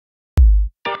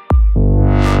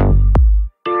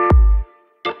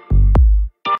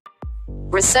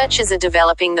Researchers are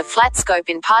developing the FlatScope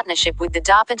in partnership with the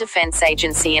DARPA Defense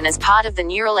Agency and as part of the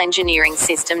Neural Engineering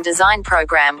System Design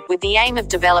Program, with the aim of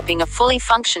developing a fully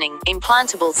functioning,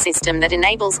 implantable system that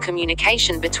enables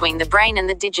communication between the brain and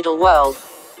the digital world.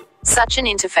 Such an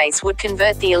interface would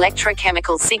convert the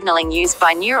electrochemical signaling used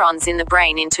by neurons in the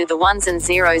brain into the ones and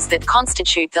zeros that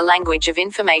constitute the language of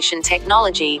information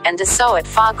technology, and do so at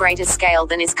far greater scale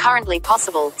than is currently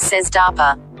possible, says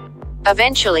DARPA.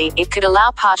 Eventually, it could allow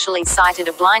partially sighted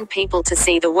or blind people to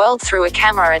see the world through a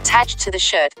camera attached to the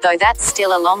shirt, though that's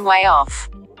still a long way off.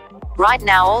 Right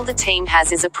now all the team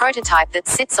has is a prototype that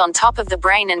sits on top of the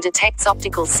brain and detects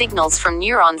optical signals from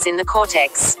neurons in the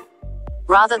cortex.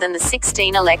 Rather than the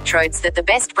 16 electrodes that the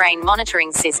best brain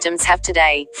monitoring systems have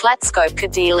today, FlatScope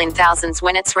could deal in thousands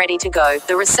when it's ready to go,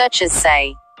 the researchers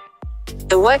say.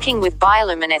 They're working with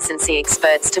bioluminescence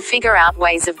experts to figure out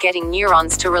ways of getting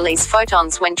neurons to release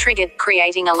photons when triggered,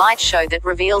 creating a light show that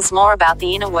reveals more about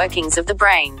the inner workings of the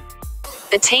brain.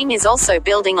 The team is also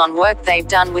building on work they've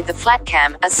done with the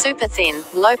FlatCam, a super thin,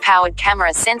 low-powered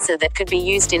camera sensor that could be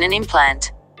used in an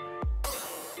implant.